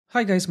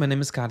Hi guys, my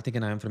name is Karthik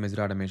and I am from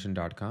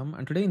executeautomation.com,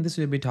 and today in this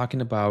we'll be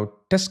talking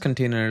about test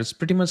containers,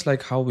 pretty much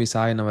like how we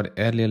saw in our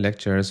earlier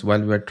lectures while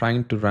we were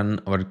trying to run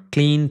our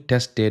clean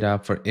test data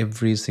for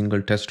every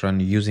single test run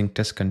using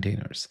test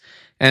containers.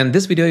 And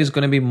this video is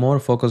going to be more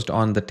focused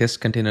on the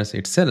test containers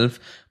itself,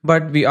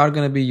 but we are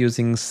going to be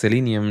using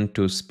Selenium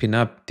to spin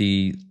up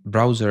the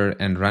browser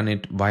and run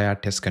it via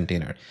test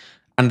container.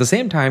 And at the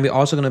same time, we're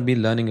also going to be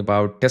learning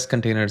about test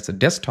containers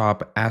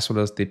desktop as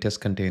well as the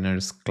test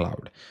containers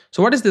cloud.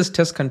 So what is this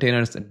test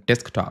containers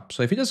desktop?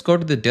 So if you just go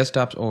to the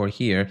desktops over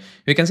here,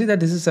 you can see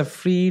that this is a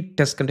free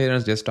test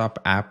containers desktop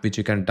app, which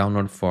you can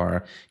download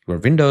for your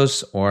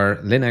Windows or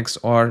Linux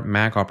or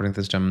Mac operating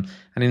system.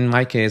 And in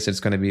my case,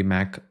 it's going to be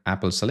Mac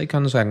Apple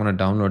Silicon. So I'm going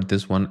to download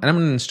this one and I'm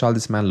going to install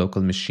this in my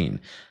local machine.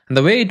 And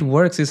the way it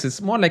works is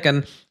it's more like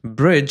a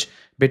bridge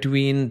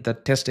between the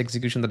test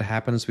execution that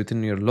happens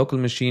within your local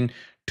machine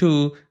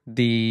to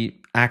the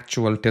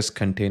actual test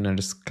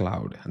containers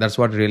cloud. That's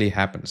what really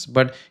happens.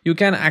 But you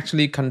can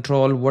actually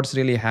control what's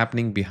really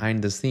happening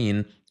behind the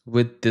scene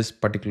with this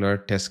particular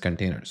test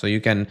container. So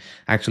you can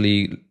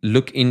actually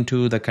look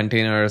into the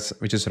containers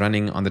which is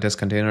running on the test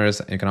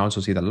containers. You can also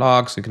see the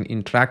logs. You can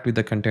interact with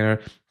the container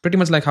pretty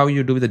much like how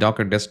you do with the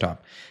Docker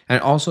desktop.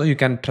 And also you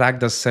can track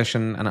the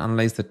session and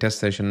analyze the test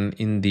session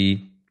in the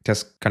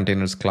test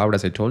containers cloud,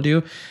 as I told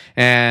you.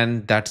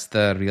 And that's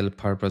the real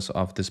purpose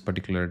of this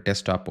particular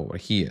desktop over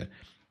here.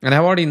 And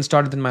I've already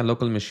installed it in my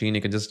local machine.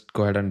 You can just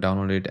go ahead and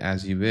download it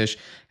as you wish.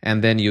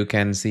 And then you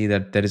can see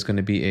that there is going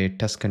to be a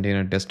test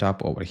container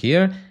desktop over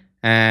here.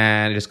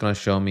 And it's going to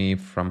show me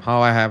from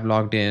how I have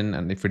logged in.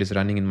 And if it is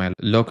running in my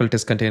local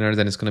test container,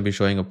 then it's going to be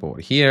showing up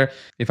over here.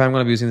 If I'm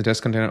going to be using the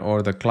test container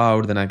or the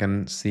cloud, then I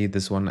can see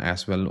this one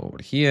as well over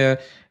here.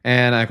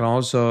 And I can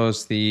also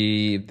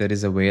see if there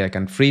is a way I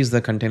can freeze the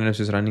container which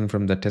is running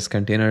from the test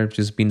container, which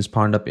is being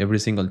spawned up every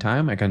single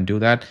time. I can do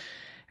that.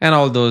 And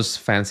all those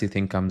fancy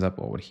thing comes up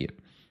over here.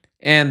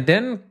 And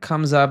then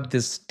comes up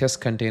this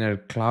test container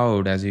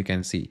cloud, as you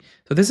can see.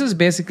 So this is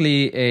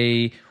basically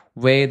a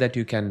way that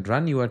you can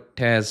run your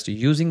test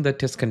using the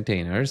test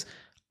containers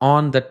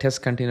on the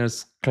test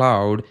containers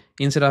cloud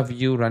instead of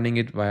you running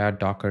it via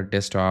Docker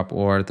desktop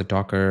or the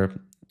Docker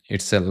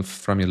itself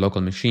from your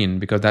local machine,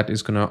 because that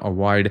is going to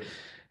avoid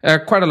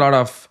quite a lot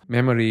of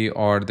memory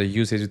or the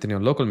usage within your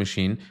local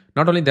machine.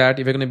 Not only that,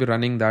 if you're going to be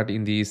running that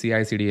in the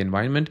CI/CD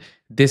environment,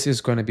 this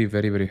is going to be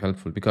very, very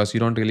helpful because you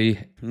don't really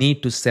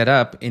need to set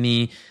up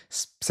any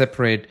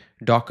separate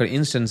Docker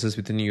instances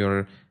within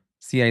your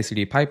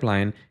CI/CD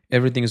pipeline.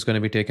 Everything is going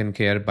to be taken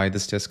care by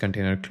this test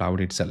container cloud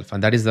itself.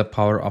 And that is the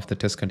power of the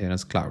test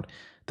containers cloud.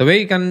 The way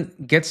you can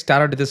get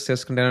started with this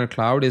test container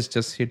cloud is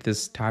just hit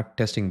this start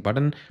testing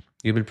button.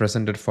 You will be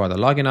presented for the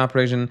login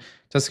operation.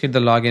 Just hit the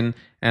login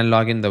and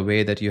log in the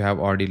way that you have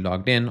already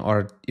logged in,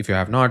 or if you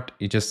have not,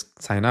 you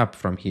just sign up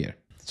from here.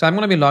 So I'm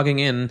going to be logging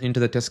into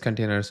the test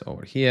containers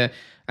over here,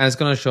 and it's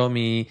going to show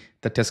me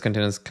the test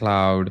containers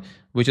cloud,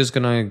 which is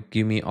going to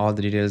give me all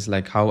the details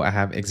like how I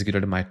have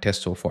executed my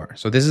test so far.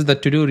 So this is the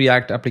to-do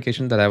React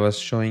application that I was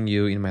showing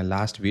you in my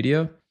last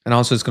video. And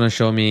also it's going to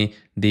show me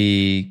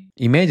the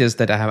images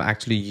that I have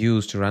actually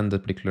used to run the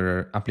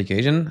particular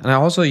application. And I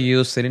also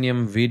use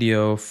Selenium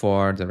Video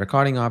for the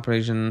recording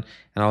operation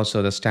and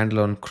also the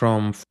standalone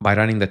Chrome by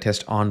running the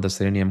test on the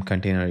Selenium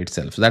container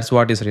itself. So that's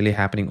what is really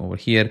happening over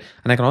here.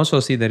 And I can also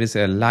see there is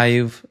a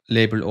live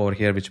label over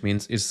here, which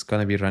means it's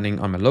going to be running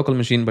on my local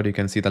machine, but you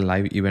can see the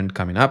live event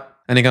coming up.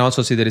 And you can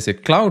also see there is a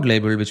cloud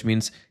label, which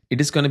means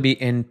it is going to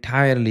be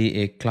entirely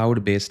a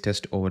cloud-based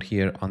test over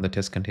here on the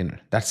test container.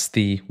 That's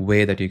the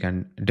way that you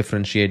can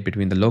differentiate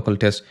between the local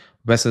test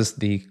versus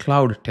the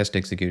cloud test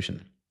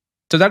execution.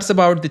 So that's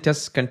about the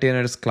test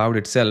containers cloud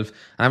itself.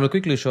 I will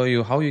quickly show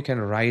you how you can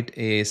write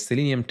a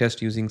Selenium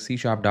test using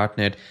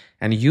C#.NET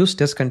and use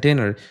test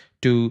container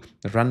to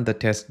run the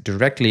test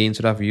directly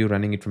instead of you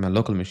running it from a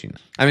local machine.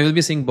 I mean, we'll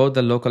be seeing both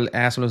the local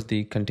as well as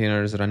the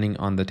containers running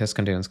on the test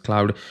containers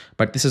cloud,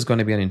 but this is going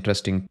to be an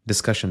interesting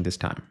discussion this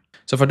time.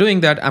 So for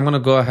doing that, I'm going to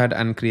go ahead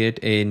and create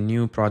a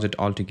new project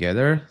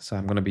altogether. So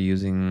I'm going to be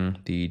using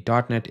the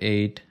 .NET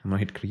 8. I'm going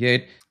to hit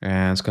create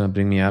and it's going to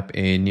bring me up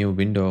a new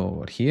window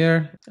over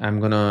here. I'm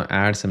going to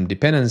add some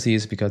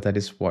dependencies because that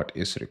is what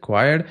is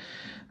required.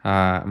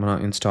 I'm going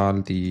to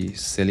install the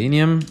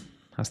Selenium.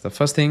 That's the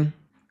first thing.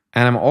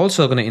 And I'm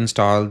also going to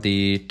install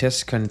the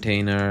test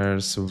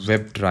containers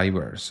web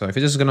driver. So if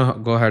you're just going to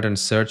go ahead and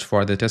search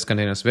for the test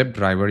containers web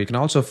driver, you can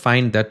also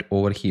find that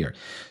over here.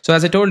 So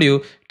as I told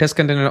you, test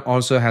container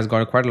also has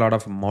got quite a lot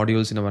of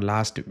modules in our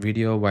last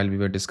video while we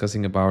were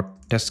discussing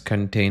about test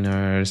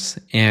containers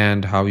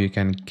and how you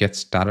can get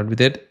started with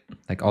it,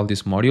 like all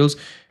these modules.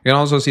 You can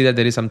also see that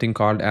there is something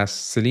called as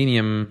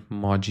Selenium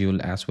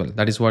module as well.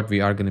 That is what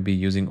we are going to be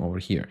using over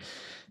here.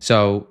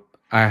 So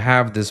I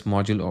have this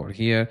module over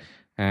here,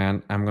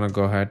 and I'm going to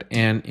go ahead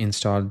and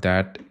install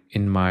that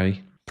in my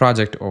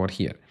project over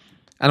here.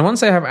 And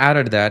once I have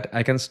added that,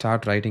 I can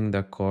start writing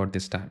the code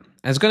this time.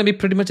 And it's going to be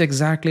pretty much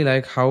exactly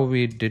like how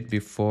we did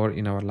before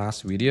in our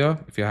last video.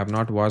 If you have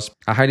not watched,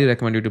 I highly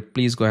recommend you to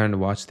please go ahead and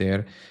watch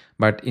there.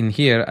 But in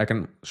here, I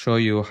can show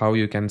you how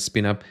you can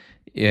spin up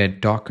a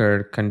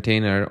Docker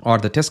container or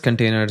the test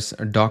containers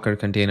Docker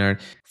container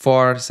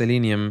for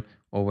Selenium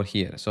over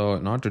here. So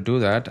in order to do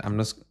that, I'm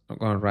just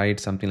going to write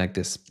something like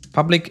this: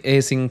 public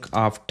async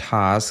of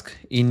task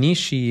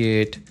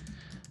initiate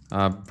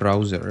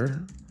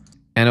browser.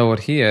 And over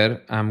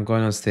here, I'm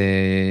going to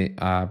say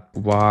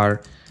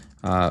var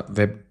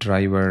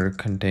WebDriver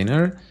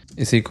container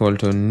is equal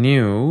to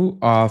new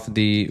of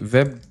the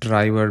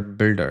WebDriver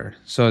builder.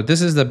 So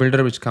this is the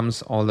builder which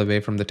comes all the way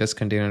from the test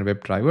container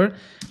WebDriver.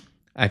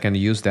 I can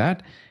use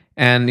that.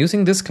 And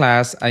using this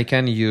class, I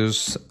can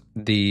use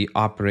the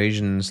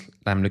operations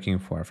I'm looking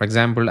for. For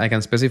example, I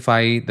can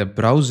specify the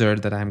browser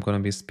that I'm going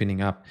to be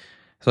spinning up.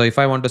 So if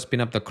I want to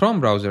spin up the Chrome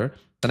browser,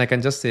 then I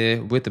can just say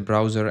with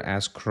browser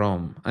as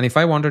Chrome. And if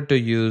I wanted to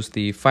use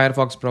the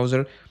Firefox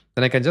browser,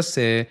 then I can just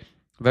say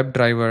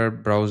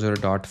WebDriver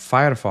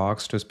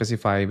browser.firefox to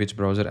specify which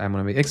browser I'm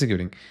going to be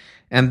executing.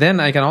 And then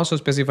I can also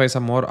specify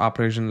some more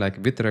operation like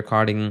with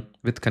recording,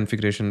 with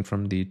configuration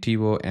from the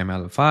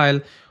TOML file,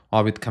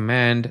 or with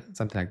command,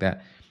 something like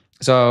that.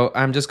 So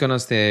I'm just going to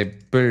say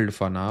build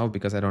for now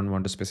because I don't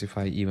want to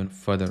specify even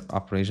further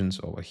operations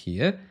over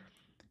here.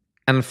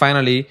 And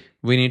finally,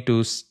 we need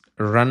to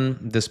run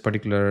this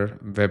particular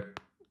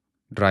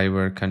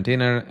WebDriver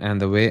container. And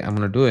the way I'm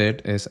going to do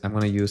it is I'm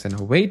going to use an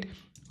await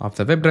of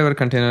the WebDriver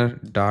container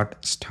dot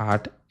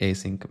start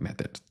async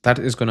method. That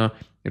is going to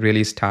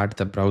really start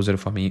the browser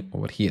for me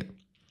over here.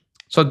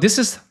 So this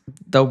is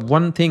the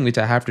one thing which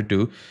I have to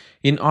do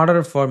in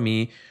order for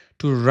me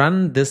to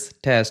run this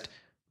test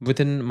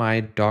within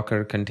my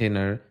Docker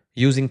container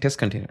using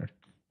TestContainer.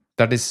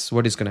 That is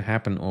what is going to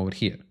happen over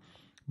here.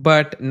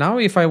 But now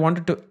if I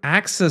wanted to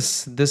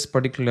access this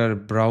particular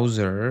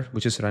browser,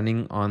 which is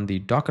running on the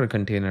Docker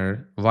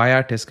container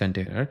via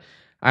TestContainer,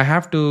 I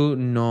have to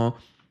know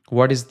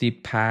what is the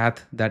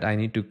path that I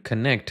need to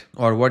connect,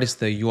 or what is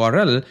the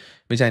URL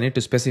which I need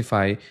to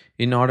specify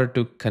in order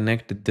to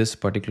connect this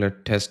particular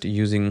test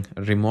using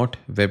remote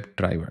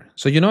WebDriver.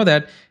 So you know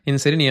that in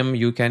Selenium,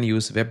 you can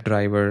use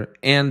WebDriver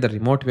and the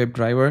remote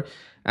WebDriver.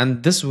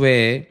 And this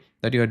way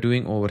that you are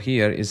doing over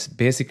here is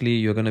basically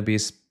you're going to be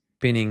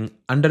spinning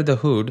under the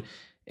hood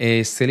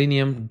a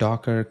Selenium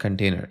Docker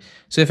container.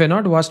 So if you have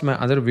not watched my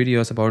other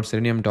videos about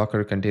Selenium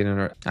Docker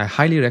container, I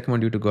highly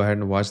recommend you to go ahead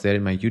and watch there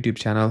in my YouTube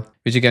channel,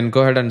 which you can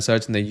go ahead and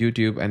search in the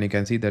YouTube, and you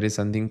can see there is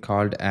something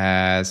called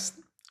as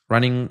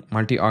running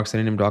multi-arc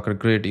Selenium Docker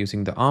Grid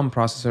using the ARM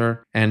processor,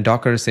 and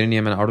Docker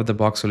Selenium, an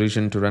out-of-the-box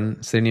solution to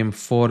run Selenium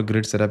 4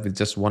 grid setup with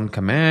just one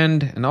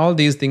command. And all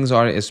these things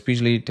are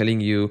especially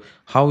telling you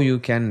how you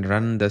can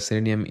run the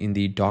Selenium in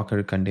the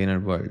Docker container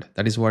world.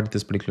 That is what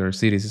this particular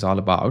series is all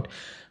about.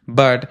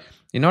 But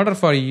in order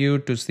for you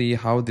to see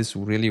how this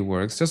really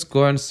works, just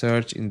go and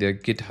search in the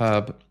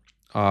GitHub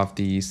of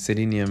the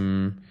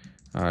Selenium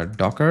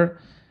Docker,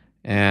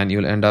 and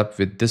you'll end up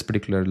with this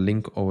particular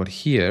link over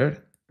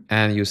here.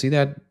 And you see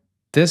that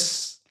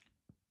this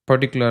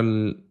particular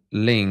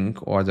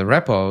link, or the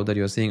repo that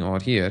you're seeing over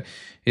here,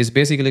 is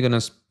basically going to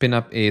spin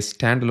up a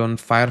standalone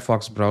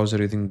Firefox browser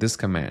using this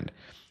command.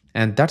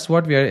 And that's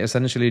what we are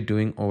essentially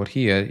doing over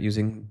here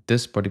using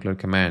this particular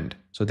command.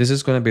 So this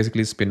is going to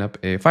basically spin up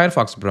a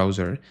Firefox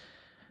browser,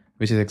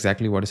 which is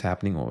exactly what is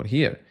happening over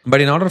here.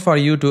 But in order for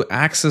you to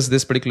access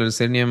this particular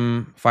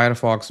Selenium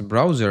Firefox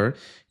browser,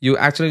 you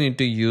actually need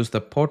to use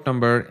the port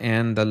number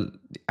and the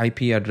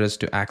IP address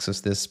to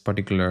access this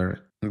particular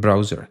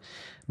browser.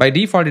 By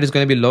default, it is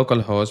going to be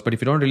localhost, but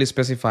if you don't really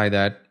specify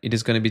that, it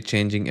is going to be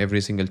changing every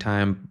single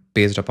time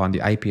based upon the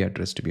IP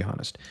address, to be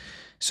honest.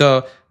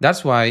 So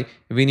that's why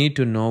we need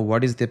to know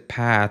what is the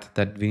path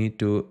that we need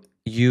to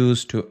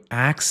use to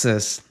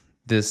access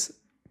this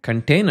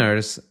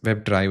containers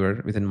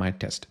WebDriver within my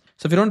test.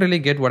 So if you don't really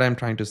get what I'm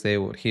trying to say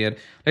over here,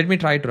 let me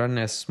try to run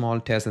a small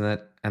test,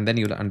 and then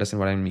you'll understand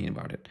what I mean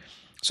about it.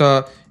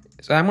 So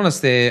I'm going to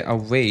say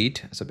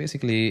await. So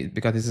basically,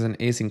 because this is an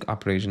async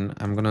operation,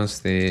 I'm going to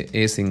say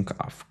async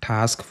of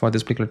task for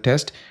this particular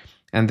test.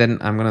 And then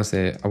I'm going to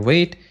say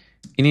await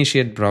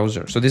initiate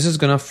browser. So this is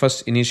going to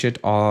first initiate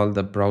all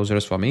the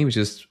browsers for me, which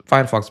is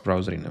Firefox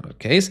browser in our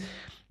case.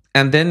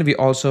 And then we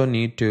also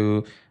need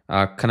to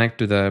connect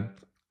to the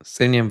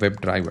Selenium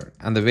WebDriver.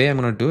 And the way I'm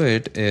going to do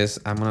it is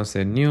I'm going to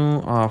say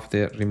new of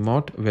the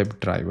remote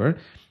WebDriver,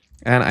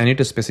 and I need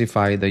to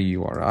specify the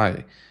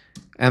URI.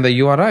 And the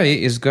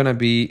URI is going to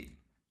be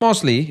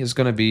mostly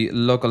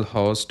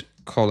localhost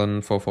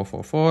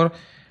 :4444,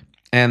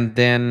 and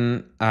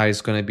then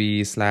it's going to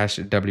be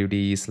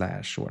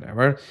 /wd/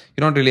 whatever.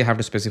 You don't really have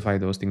to specify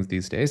those things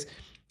these days.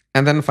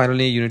 And then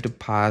finally, you need to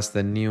pass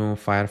the new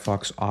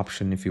Firefox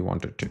option if you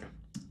wanted to.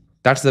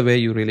 That's the way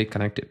you really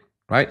connect it,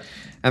 right?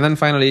 And then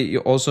finally, you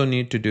also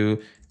need to do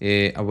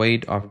a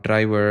await of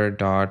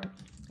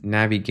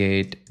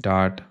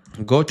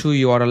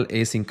driver.navigate.goToURL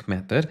async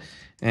method.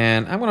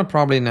 And I'm going to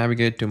probably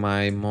navigate to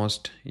my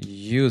most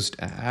used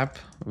app,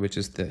 which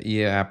is the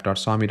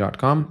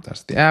eaapp.somi.com.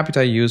 That's the app which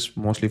I use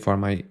mostly for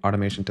my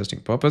automation testing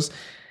purpose.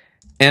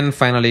 And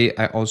finally,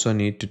 I also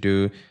need to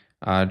do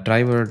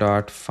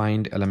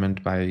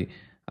driver.findElement by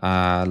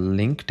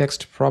link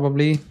text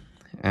probably,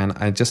 and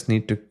I just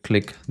need to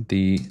click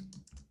the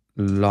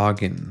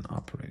login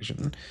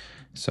operation.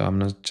 So I'm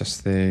gonna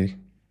just say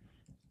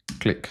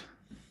click.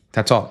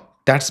 That's all.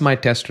 That's my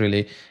test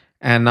really.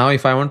 And now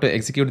if I want to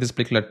execute this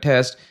particular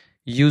test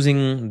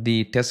using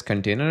the test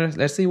container,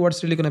 let's see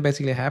what's really going to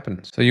basically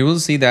happen. So you will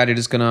see that it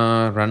is going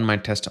to run my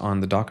test on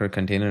the Docker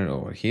container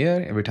over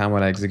here every time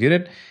while I execute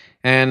it.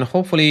 And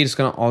hopefully it's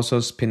going to also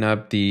spin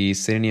up the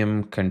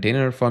Selenium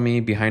container for me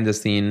behind the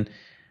scene.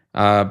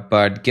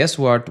 But guess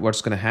what?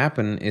 What's going to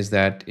happen is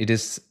that it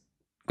is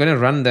going to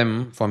run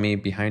them for me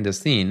behind the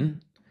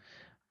scene.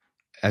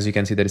 As you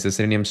can see, there is a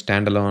Selenium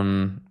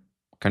standalone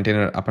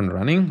container up and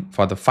running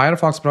for the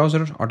Firefox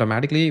browser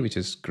automatically, which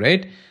is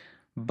great.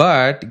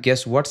 But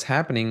guess what's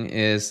happening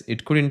is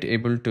it couldn't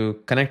able to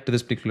connect to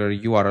this particular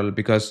URL,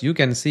 because you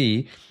can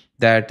see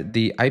that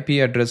the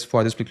IP address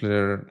for this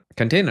particular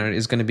container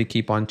is going to be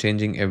keep on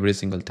changing every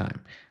single time.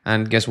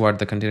 And guess what?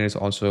 The container is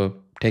also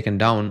taken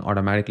down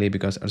automatically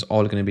because it's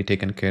all going to be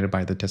taken care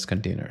by the test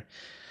container.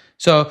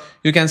 So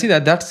you can see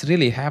that that's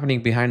really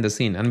happening behind the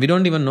scene, and we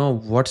don't even know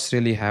what's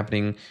really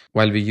happening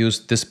while we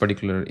use this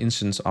particular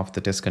instance of the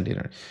test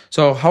container.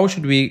 So how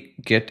should we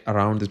get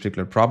around this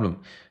particular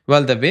problem?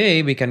 Well, the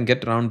way we can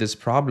get around this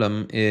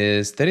problem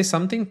is there is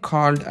something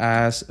called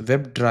as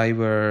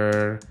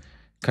WebDriver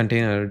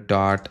container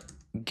dot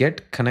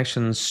get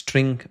connection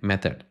string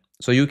method.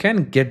 So you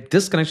can get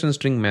this connection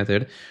string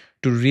method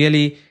to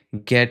really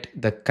get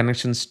the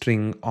connection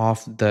string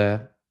of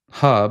the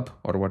hub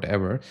or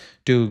whatever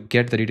to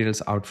get the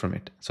details out from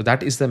it. So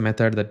that is the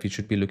method that we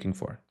should be looking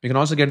for. You can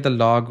also get the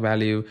log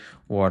value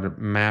or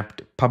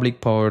mapped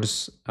public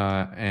ports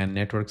and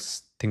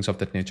networks, things of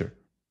that nature.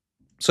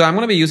 So I'm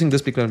going to be using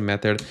this particular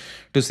method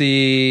to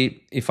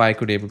see if I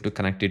could able to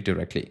connect it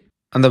directly.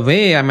 And the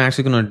way I'm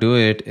actually going to do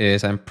it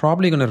is I'm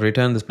probably going to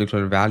return this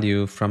particular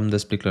value from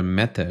this particular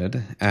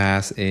method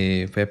as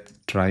a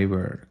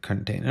WebDriver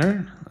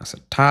container, as a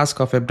task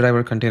of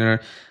WebDriver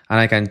container, and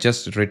I can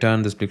just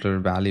return this particular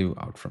value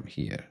out from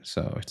here.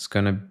 So it's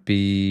going to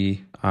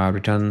be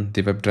return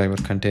the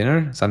WebDriver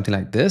container, something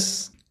like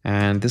this.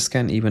 And this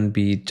can even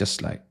be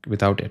just like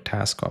without a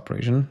task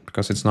operation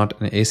because it's not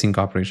an async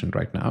operation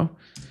right now.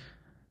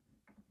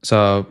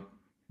 So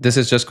this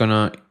is just going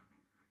to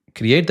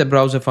create the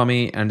browser for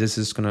me, and this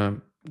is gonna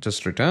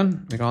just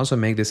return. We can also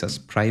make this as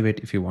private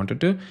if you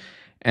wanted to.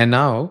 And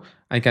now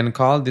I can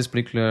call this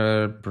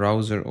particular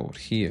browser over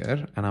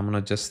here, and I'm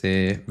gonna just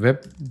say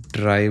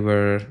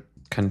WebDriver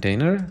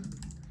container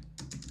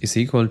is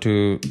equal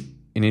to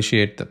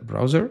initiate the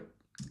browser.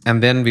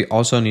 And then we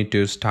also need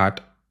to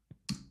start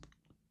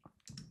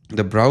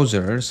the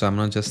browser. So I'm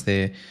gonna just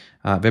say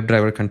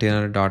WebDriver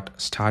container dot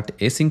start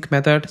async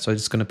method. So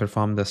it's gonna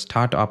perform the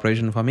start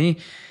operation for me.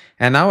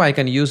 And now I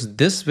can use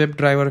this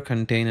WebDriver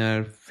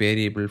container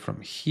variable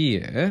from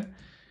here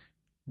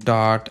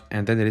dot,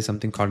 and then there is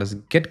something called as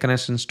get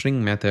connection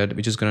string method,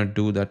 which is going to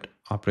do that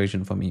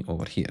operation for me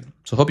over here.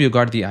 So hope you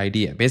got the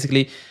idea.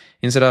 Basically,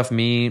 instead of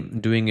me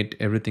doing it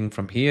everything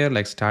from here,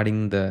 like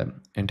starting the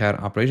entire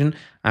operation,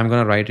 I'm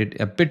going to write it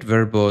a bit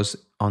verbose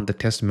on the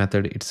test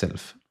method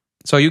itself.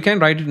 So you can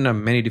write it in a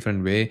many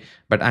different way,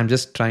 but I'm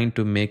just trying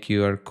to make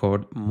your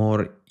code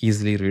more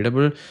easily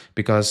readable,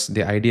 because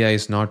the idea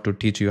is not to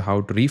teach you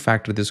how to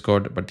refactor this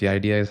code, but the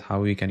idea is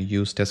how you can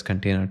use test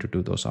container to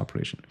do those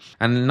operations.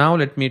 And now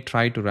let me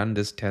try to run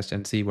this test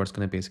and see what's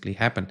going to basically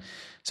happen.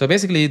 So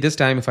basically this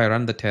time, if I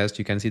run the test,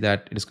 you can see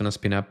that it is going to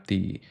spin up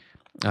the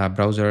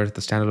browser,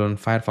 the standalone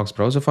Firefox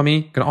browser for me.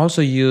 You can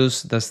also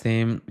use the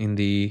same in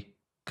the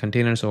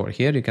containers over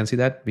here. You can see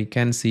that we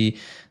can see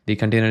the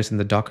containers in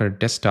the Docker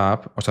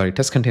desktop, or sorry,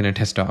 test container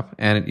desktop.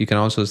 And you can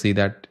also see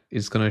that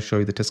it's going to show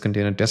you the test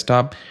container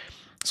desktop.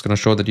 It's going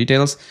to show the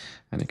details,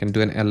 and you can do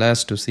an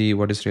ls to see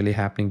what is really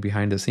happening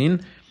behind the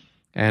scene.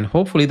 And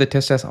hopefully the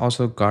test has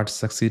also got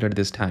succeeded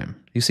this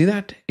time. You see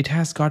that it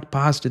has got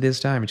passed this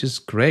time, which is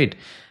great.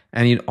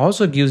 And it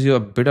also gives you a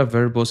bit of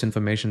verbose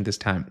information this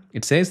time.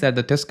 It says that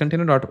the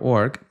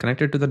testcontainer.org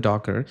connected to the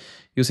Docker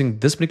using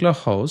this particular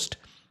host.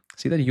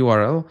 See that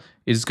URL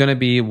is going to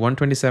be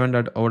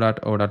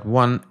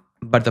 127.0.0.1,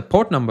 but the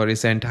port number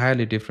is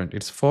entirely different.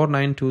 It's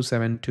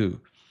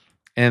 49272.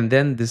 And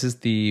then this is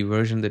the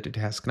version that it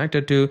has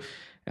connected to.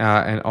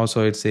 And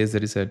also it says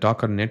there is a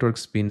Docker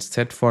network's been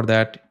set for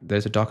that.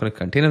 There's a Docker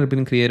container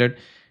been created.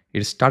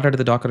 It started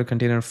the Docker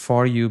container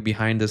for you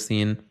behind the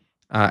scene.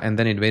 And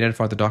then it waited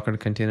for the Docker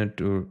container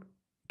to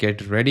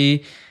get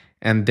ready.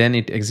 And then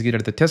it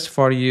executed the test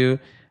for you.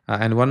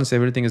 And once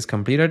everything is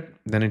completed,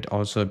 then it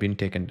also been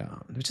taken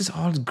down, which is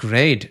all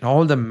great.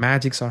 All the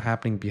magics are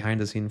happening behind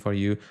the scene for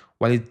you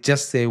while you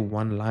just say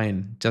one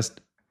line.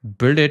 Just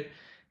build it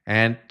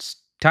and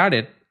start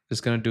it. It's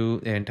going to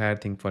do the entire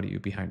thing for you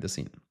behind the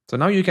scene. So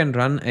now you can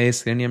run a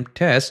Selenium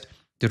test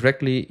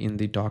directly in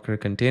the Docker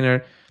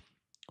container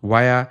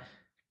via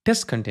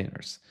test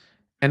containers.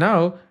 And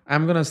now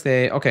I'm going to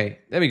say, okay,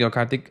 there we go,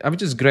 Karthik,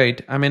 which is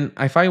great. I mean,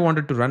 if I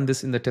wanted to run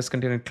this in the test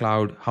container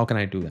cloud, how can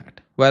I do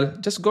that? Well,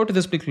 just go to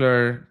this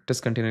particular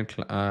test container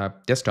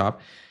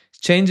desktop,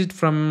 change it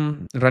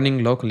from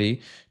running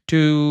locally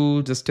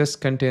to this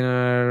test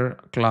container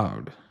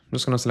cloud. I'm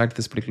just going to select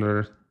this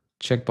particular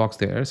checkbox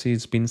there. See,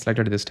 it's been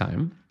selected this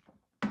time.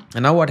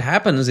 And now what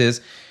happens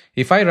is,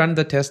 if I run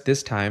the test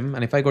this time,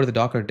 and if I go to the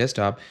Docker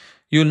desktop,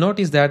 you'll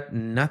notice that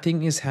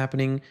nothing is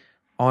happening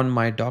on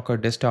my Docker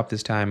desktop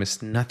this time.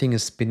 Nothing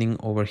is spinning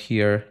over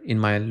here in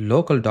my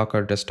local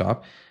Docker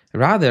desktop.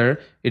 Rather,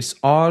 it's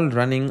all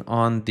running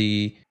on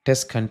the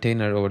test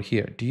container over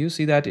here. Do you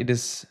see that it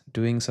is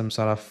doing some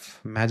sort of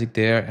magic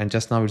there? And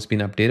just now it's been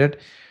updated.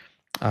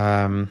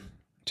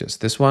 Just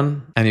this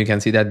one. And you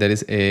can see that there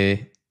is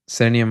a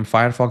Selenium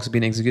Firefox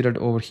being executed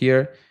over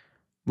here,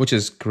 which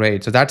is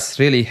great. So that's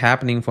really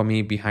happening for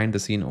me behind the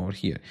scene over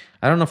here.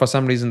 I don't know, for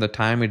some reason the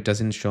time it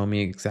doesn't show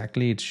me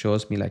exactly. It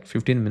shows me like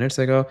 15 minutes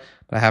ago,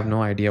 but I have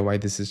no idea why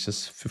this is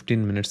just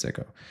 15 minutes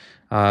ago.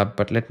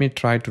 But let me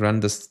try to run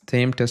the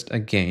same test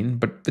again,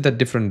 but with a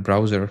different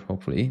browser,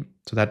 hopefully.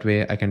 So that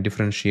way I can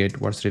differentiate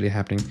what's really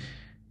happening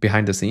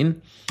behind the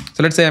scene.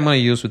 So let's say I'm going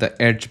to use with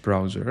the Edge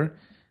browser.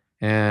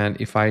 And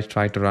if I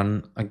try to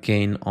run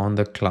again on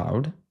the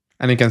cloud,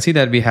 and you can see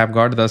that we have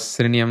got the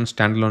Selenium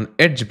standalone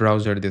Edge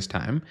browser this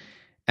time,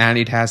 and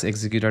it has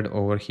executed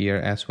over here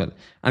as well.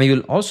 And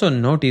you'll also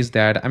notice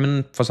that, I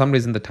mean, for some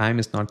reason the time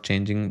is not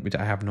changing, which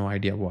I have no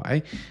idea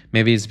why.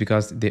 Maybe it's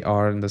because they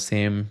are in the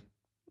same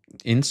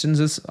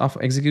instances of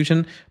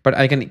execution, but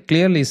I can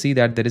clearly see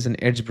that there is an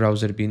Edge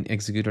browser being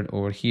executed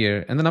over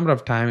here, and the number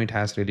of time it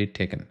has really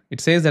taken.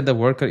 It says that the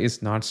worker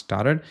is not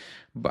started,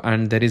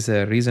 and there is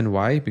a reason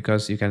why,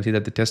 because you can see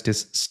that the test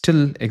is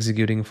still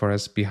executing for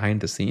us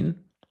behind the scene.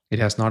 It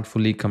has not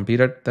fully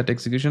completed that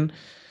execution.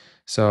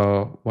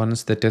 So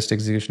once the test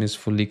execution is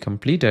fully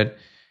completed,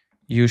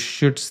 you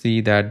should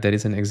see that there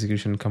is an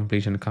execution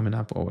completion coming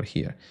up over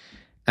here.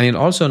 And you'll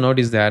also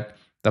notice that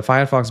the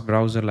Firefox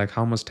browser, like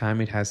how much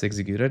time it has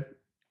executed,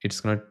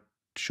 it's going to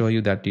show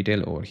you that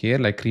detail over here,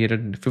 like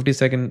created 56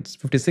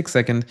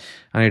 seconds,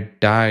 and it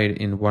died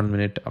in 1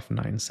 minute of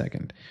 9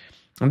 seconds.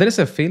 And there is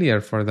a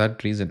failure for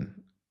that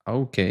reason.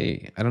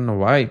 Okay, I don't know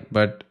why,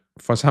 but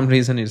for some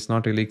reason it's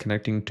not really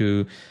connecting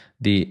to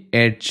the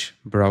Edge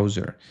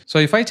browser. So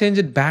if I change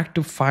it back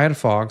to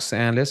Firefox,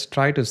 and let's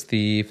try to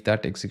see if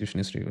that execution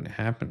is really going to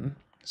happen.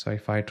 So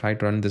if I try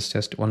to run this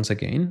test once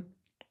again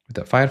with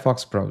the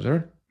Firefox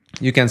browser,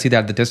 you can see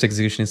that the test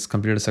execution is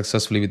completed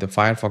successfully with the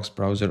Firefox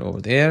browser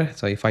over there.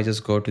 So if I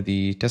just go to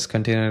the test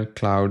container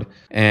cloud,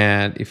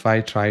 and if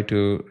I try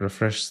to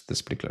refresh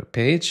this particular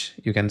page,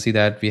 you can see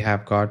that we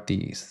have got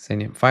the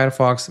Selenium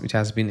Firefox, which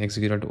has been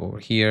executed over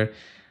here,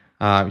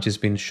 which has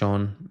been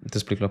shown at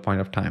this particular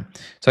point of time.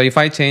 So if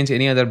I change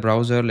any other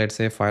browser, let's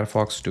say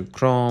Firefox to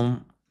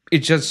Chrome, it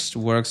just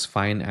works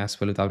fine as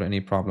well without any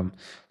problem.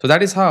 So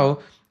that is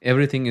how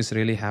everything is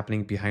really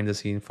happening behind the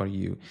scene for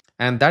you.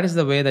 And that is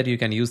the way that you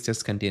can use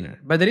test container.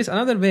 But there is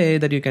another way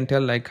that you can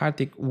tell, like,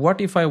 Karthik,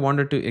 what if I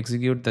wanted to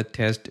execute the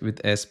test with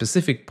a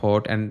specific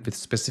port and with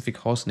specific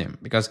host name?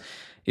 Because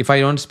if I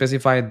don't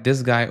specify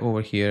this guy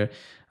over here,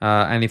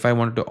 and if I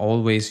wanted to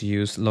always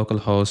use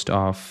localhost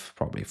of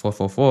probably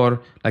 444,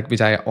 like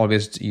which I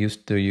always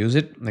used to use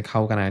it, like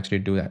how can I actually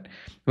do that?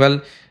 Well,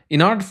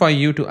 in order for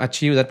you to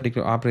achieve that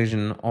particular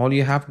operation, all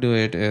you have to do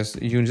it is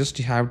you just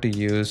have to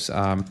use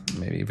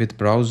maybe with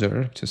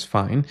browser, which is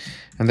fine.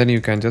 And then you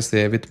can just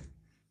say with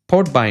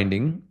port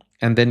binding,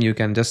 and then you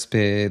can just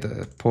say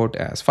the port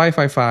as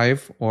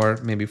 555 or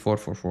maybe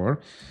 444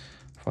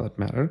 for that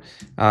matter.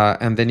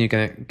 And then you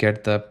can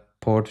get the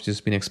port which has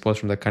been exposed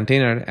from the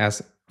container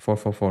as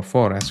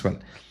 4444 as well.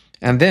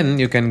 And then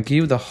you can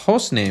give the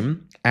host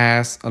name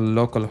as a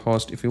local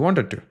host if you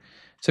wanted to.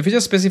 So if you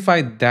just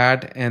specify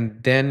that,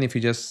 and then if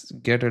you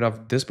just get rid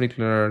of this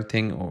particular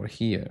thing over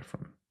here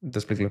from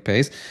this particular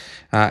page,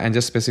 and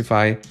just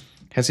specify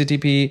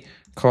http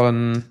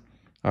colon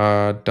 / of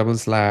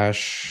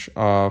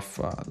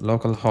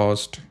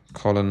localhost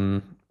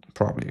colon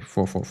probably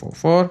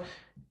 4444,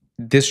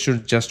 this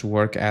should just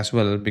work as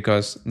well,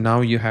 because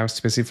now you have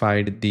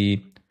specified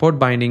the port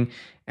binding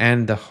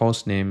and the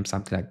host name,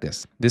 something like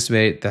this. This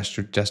way, that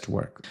should just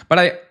work. But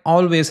I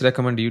always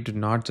recommend you to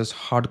not just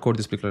hardcode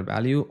this particular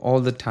value all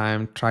the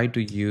time. Try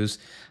to use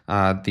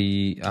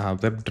the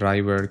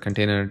WebDriver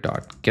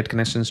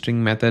container.getConnectionString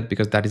method,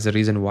 because that is the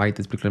reason why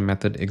this particular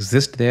method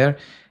exists there.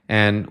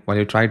 And while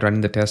you try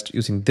running the test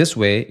using this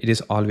way, it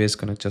is always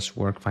going to just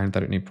work fine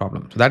without any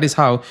problem. So that is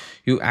how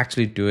you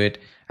actually do it.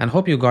 And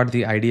hope you got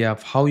the idea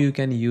of how you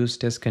can use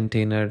Test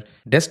Container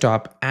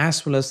Desktop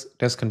as well as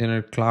Test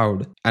Container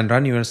Cloud and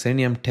run your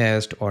Selenium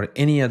test or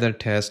any other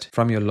test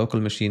from your local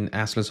machine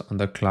as well as on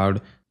the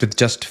cloud with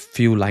just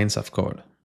few lines of code.